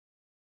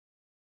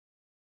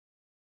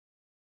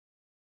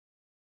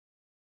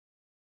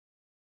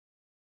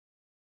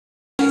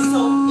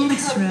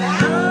a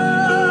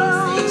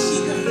battle. See, she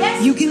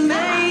confessed. You can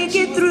make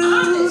it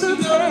through the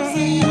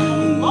pain.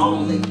 I'm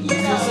lonely. You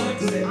know,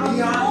 I'm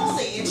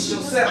lonely, and she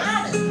was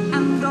honest. There's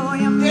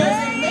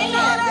a man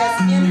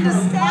that's in her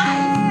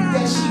life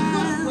that she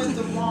could have went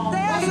the wrong way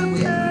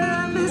with. You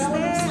know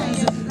what I'm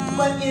saying?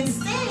 But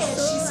instead,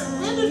 she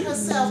surrendered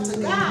herself to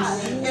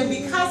God, and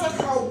because of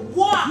her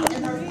walk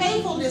and her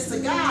faithfulness to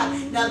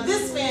God, now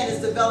this man is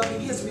developing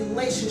his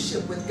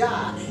relationship with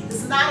God.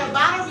 It's not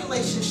about a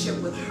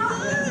relationship with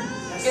her.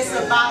 It's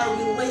about a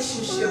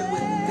relationship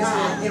with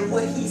God and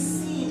what he's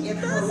seen in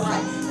her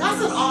life.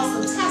 That's an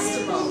awesome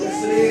testimony.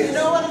 You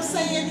know what I'm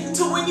saying?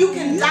 To when you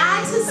can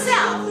die to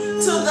self,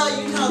 to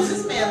the, you know,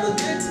 this man looked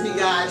good to me,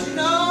 God, you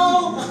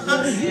know,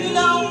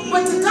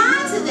 but to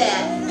die to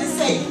that and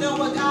say, you know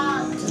what,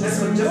 God, it's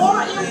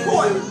more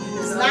important.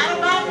 It's not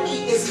about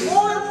me. It's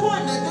more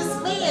important that this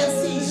man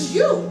sees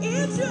you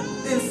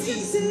than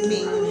sees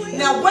me.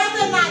 Now,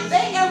 whether or not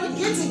they ever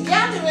get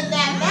together in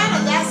that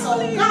manner, that's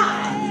on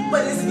God.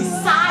 But it's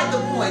beside the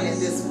point at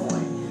this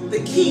point. The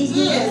key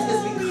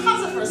is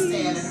because of her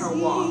stand and her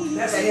walk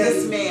that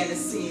this man is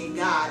seeing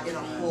God in a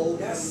whole new light.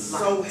 That's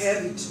so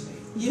heavy to me.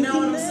 You know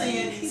what I'm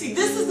saying? See,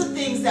 this is the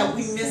things that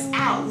we miss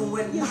out when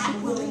we're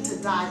not willing to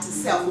die to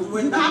self, when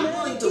we're not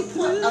willing to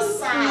put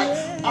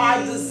aside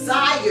our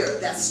desire,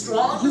 that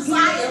strong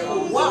desire for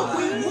what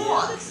we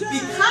want.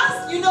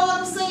 Because, you know what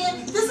I'm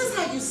saying? This is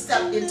how you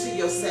step into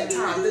your set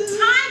time. The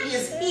time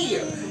is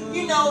here.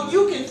 You know,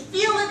 you can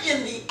feel it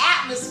in the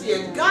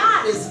atmosphere.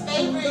 God is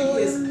favoring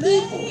his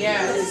people.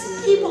 But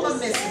his people are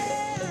missing it.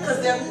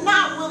 Because they're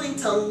not willing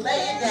to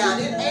lay it down.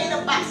 It ain't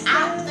about,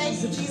 I thank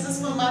you,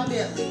 Jesus, for my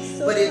Bentley.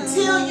 But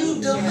until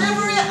you deliver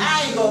it,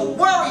 I ain't going to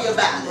worry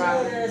about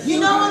it. You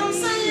know what I'm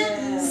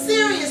saying?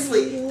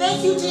 Seriously.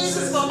 Thank you,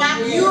 Jesus, for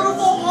my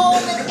beautiful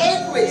home and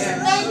acreage.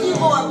 Thank you,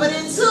 Lord. But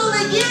until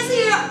it gets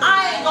here,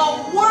 I ain't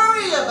going to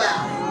worry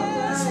about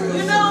it.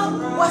 You know,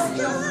 what's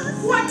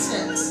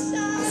important is,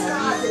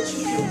 God, that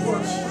you can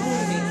work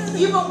through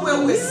me. Even where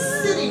we're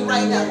sitting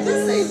right now,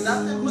 this ain't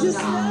nothing but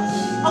God.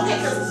 Okay,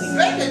 because the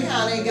bank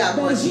account ain't got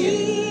much in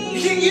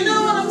it. You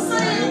know what I'm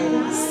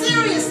saying?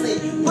 Seriously.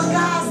 But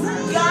God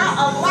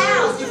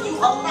allows, if you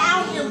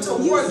allow him to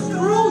work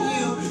through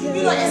you,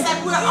 you know, it's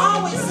like we're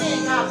always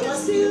saying, God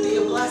bless me to be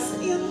a blessing.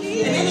 And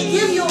then he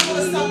give you a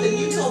little something,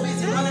 you too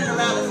busy running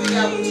around to figure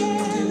out what you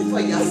can do for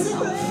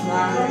yourself.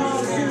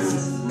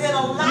 Then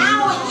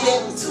allowing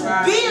it to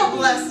be a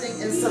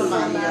blessing in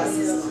somebody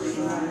else's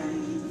life.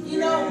 You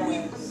know,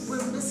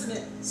 we're missing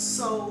it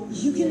so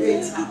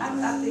big time.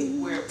 I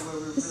think we're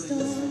really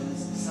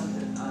missing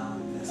something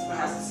that's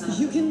perhaps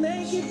you can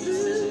make it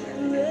through at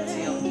the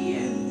tail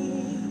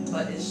end,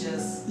 but it's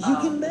just you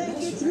can make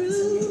it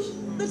through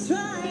the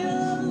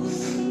trial.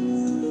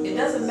 It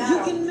doesn't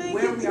matter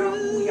where we are,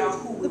 who we are,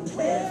 who we're with.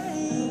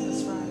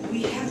 That's right.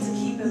 We have to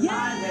keep in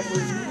mind that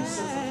we're ministers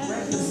of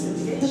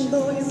reconciliation.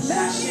 And I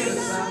shared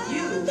about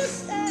you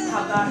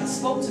how God has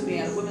spoke to me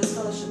at Women's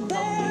Fellowship a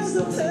couple weeks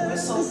ago. We're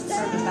so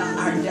concerned about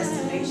our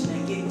destination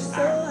and getting to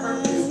our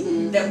purpose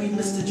that we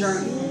miss the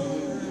journey.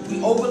 We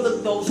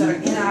overlook those that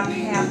are in our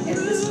path at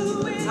this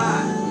particular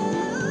time.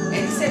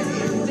 And he said to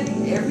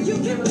every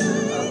giver is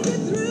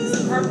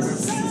a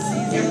purpose.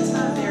 Every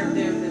time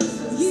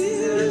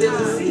there's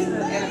a season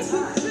at a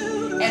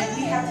time. And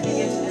we have to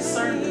begin to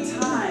discern the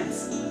times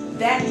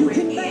that we're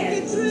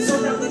in so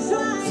that we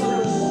won't.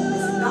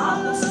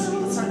 God wants us to be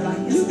concerned about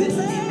his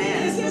business.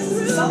 Amen. His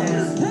business is soul.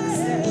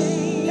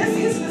 That's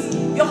his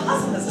business. Your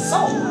husband is a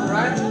soul,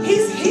 right?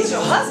 He's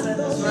your husband.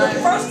 Right.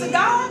 First to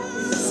God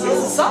is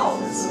a soul.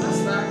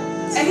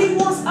 And he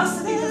wants us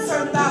to be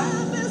concerned about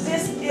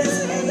this is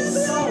a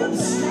soul.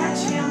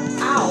 Snatch him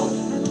out of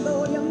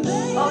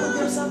the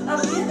grips of the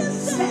enemy.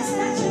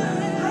 Snatch him out.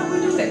 How do we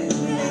do that?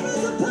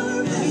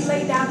 We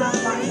lay down our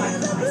life like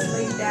Christ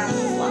laid down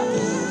his life.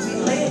 We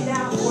lay it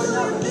down for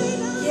another.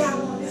 Yeah, I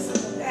want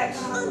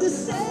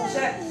this and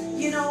that.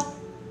 You know,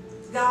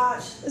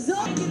 God,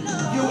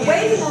 you're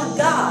waiting on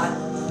God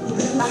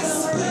by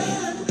serving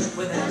him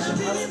with an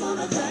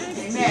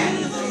Amen.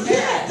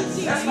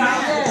 That's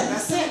right.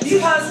 That's it.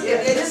 Because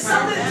it is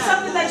something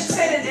that you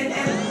said,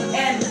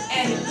 and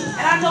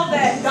I know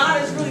that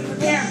God is really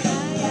preparing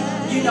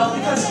me, you know,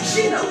 because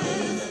she knows,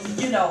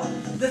 you know,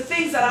 the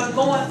things that I'm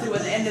going through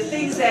and the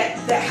things that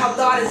how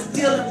God is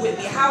dealing with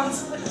me, how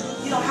he's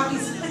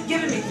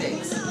giving me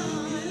things,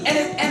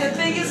 and the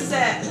thing is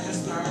that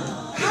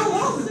how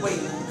are we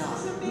waiting on God?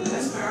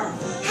 That's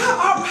powerful.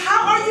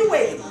 How are you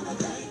waiting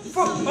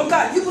for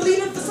God? You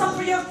believing for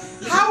something for you?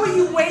 How are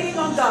you waiting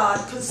on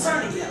God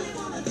concerning him?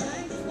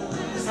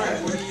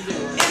 What are you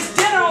doing? It's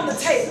dinner on the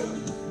table.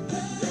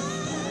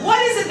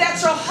 What is it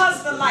that your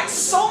husband likes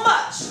so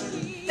much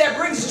that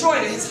brings joy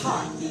to his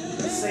heart?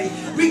 See,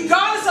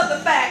 regardless of the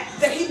fact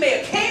that he may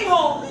have came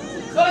home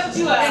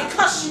and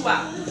cussed you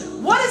out.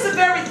 What is the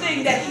very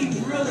thing that he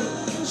really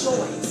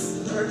enjoys?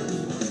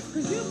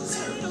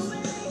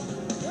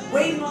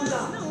 Waiting on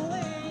God.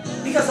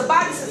 Because the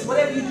Bible says,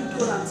 whatever you do,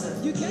 do it unto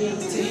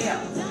him.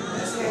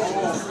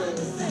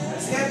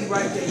 That's heavy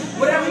right there.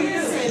 Whatever you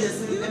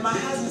do. And my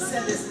husband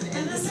said this,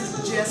 and this is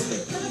just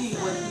repeating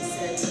what he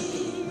said to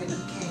me when he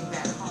came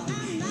back home.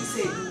 He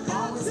said, you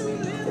always made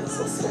me feel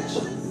so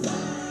special.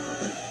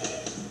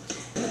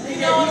 You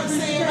know what I'm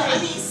saying? I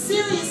mean,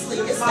 seriously,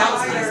 it's like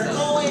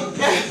going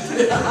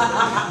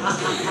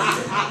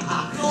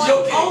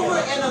over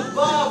and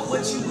above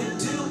what you would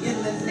do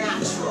in the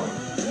natural.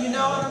 You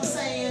know what I'm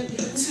saying?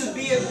 To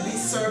be able to be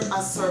served,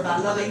 I serve by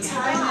loving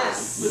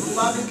kindness. With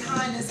loving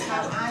kindness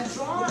have I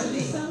drawn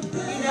thee.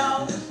 You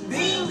know,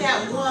 being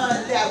that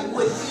one that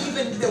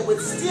would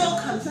still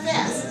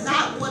confess,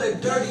 not what a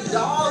dirty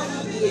dog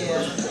he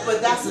is,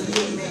 but that's a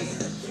good man.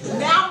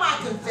 Now my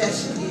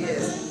confession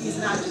is, he's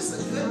not just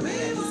a good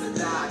man, he's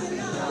a God man.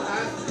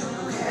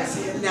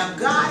 Okay? Now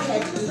God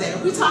had to do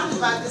that. We talked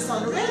about this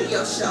on the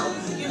radio show.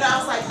 You know, I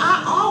was like,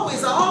 I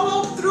always,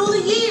 all through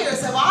the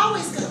years, have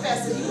always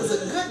confessed that he was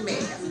a good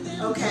man.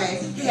 Okay?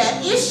 He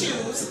had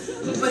issues,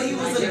 but he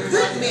was a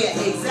good man.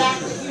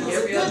 Exactly. He was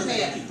a good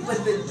man.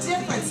 But the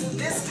difference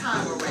this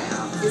time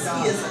around is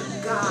he is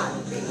a God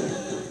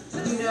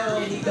man. You know?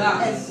 And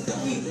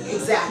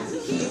exactly.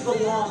 He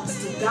belongs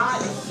to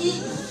God. And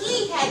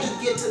he had to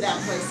get to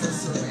that place of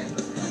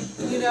surrender.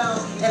 You know?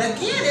 And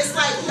again, it's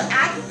like,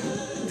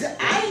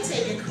 I ain't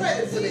taking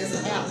credit for this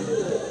at all.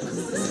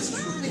 Because this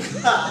is truly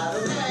God,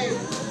 okay?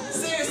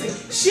 Seriously.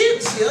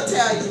 She'll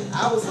tell you.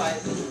 I was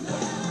like,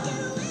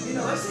 you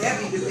know, it's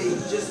heavy to me,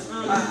 just,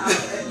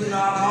 you know,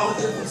 all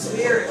different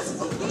spirits.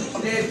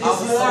 And then this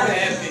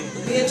morning,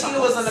 me and Tina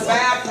was in the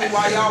bathroom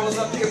while y'all was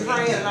up here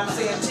praying, and I'm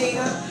saying,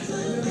 Tina,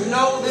 you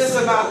know this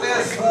about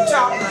this, we're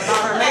talking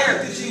about her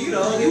marriage. You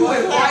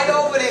went right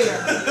over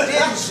there,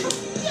 didn't she?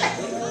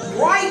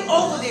 Right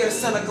over there,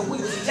 Seneca. We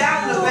was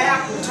down in the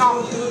bathroom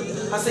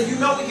talking. I said, you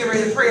know we get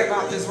ready to pray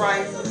about this,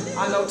 right?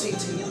 I know,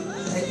 TT.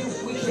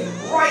 And we came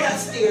right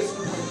upstairs,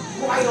 we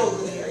went right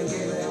over there and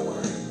gave her that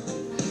word.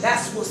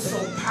 That's what's so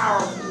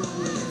powerful.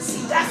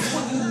 See, that's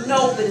when you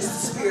know that it's the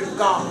Spirit of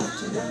God.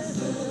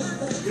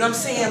 You know what I'm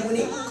saying? When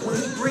he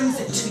brings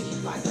it to you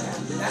like that.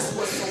 That's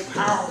what's so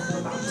powerful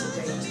about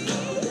today.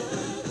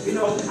 You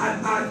know,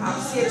 I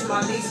said to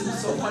my niece, it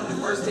was so funny, the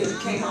first day we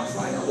came, I was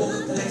like, I woke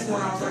up the next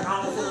morning, I was like,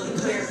 I don't feel any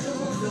clarity. I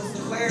feel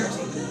some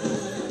clarity.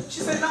 She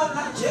said, no,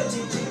 not yet,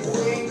 TT.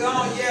 We ain't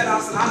gone yet.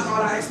 I said, I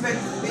thought I expected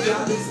to be.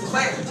 I need some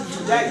clarity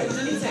today.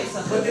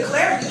 But the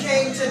clarity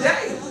came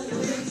today.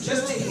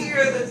 Just to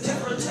hear the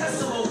different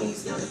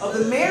testimonies of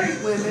the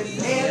married women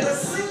and the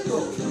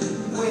single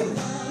women.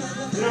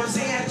 You know what I'm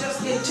saying?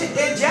 Just in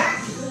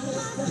Jackie.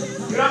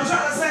 You know what I'm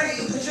trying to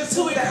say? Just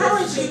to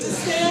encourage you to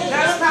stand.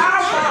 That's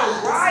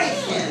powerful, right?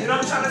 You know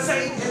what I'm trying to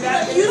say? And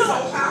that is so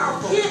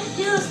powerful.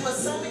 Here's what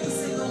so many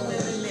single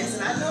women miss,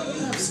 and I know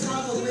you have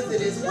struggled with it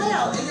as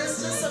well. And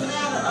it's just a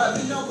matter of,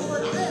 you know,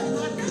 Lord, I am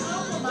not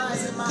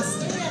compromising my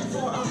stand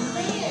for a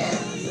man.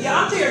 Yeah,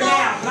 I'm there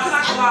now, but I'm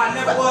not gonna lie, I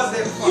never was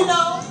there before. You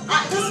know,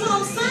 that's what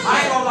I'm saying.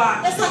 I ain't gonna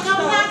lie. It's like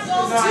I'm not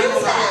gonna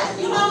do that.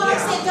 You know what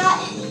I'm saying? God,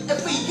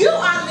 for you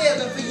I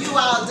live and for you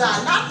I'll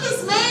die. Not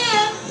this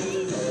man.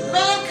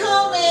 Man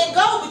come and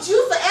go, but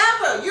you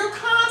forever. You're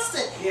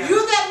constant. Yeah.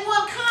 You're that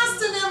one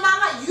constant in my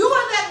life. You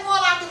are that one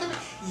I can.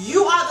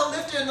 You are the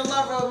lifter and the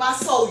lover of my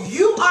soul.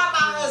 You are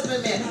my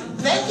husband, man.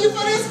 Thank you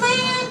for this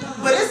man,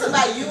 but it's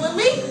about you and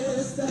me.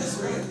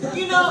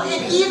 You know,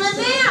 and even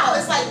now,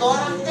 it's like, Lord,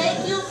 I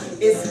thank you.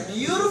 It's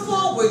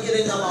beautiful. We're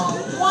getting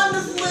along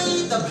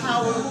wonderfully. The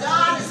power of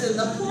God is in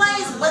the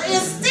place, but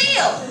it's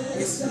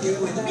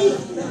you and me.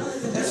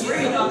 That's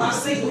real. You know, I'm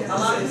seeing a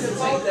lot of people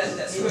take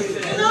that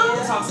scripture and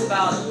it talks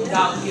about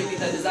God will give me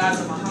the desires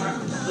of my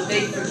heart, but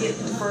they forget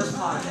the first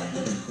part of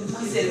that.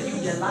 He said, if you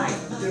delight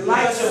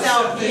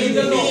yourself in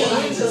the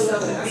Lord,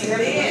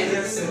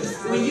 then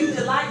when you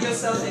delight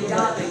yourself in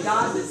God, then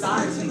God's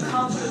desires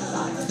become your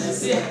desires.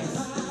 That's it.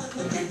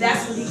 And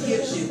that's when he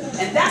gives you.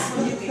 And that's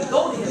when you can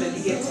go to him and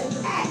begin to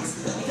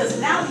ask. Because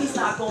now he's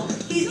not going,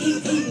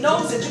 he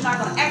knows that you're not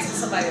going to ask for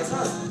somebody else's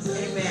husband.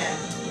 Amen.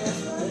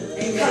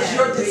 Because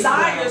your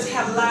desires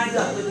have lined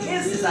up with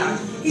his desire.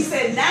 He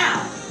said,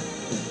 now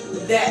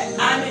that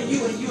I'm in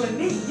you and you in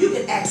me, you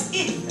can ask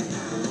anything.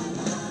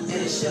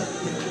 And it shall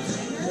be given.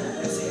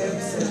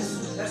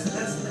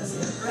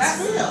 That's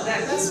real.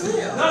 That's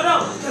real.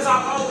 No, because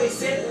I've always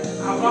said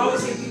that. I've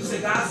always heard people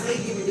say, God said,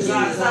 give me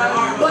desires of my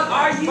heart. But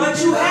are you?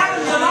 But you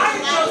haven't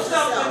delighted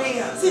yourself in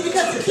him. See,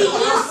 because the key is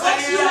what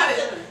you have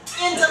to,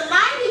 in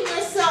delighting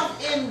yourself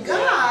in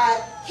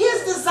God,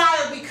 his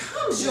desire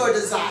becomes your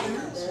desire.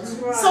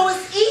 So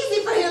it's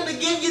easy for him to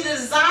give you the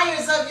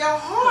desires of your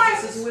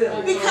heart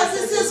because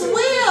it's his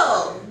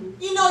will.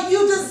 You know,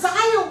 you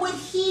desire what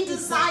he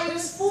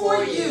desires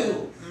for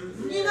you.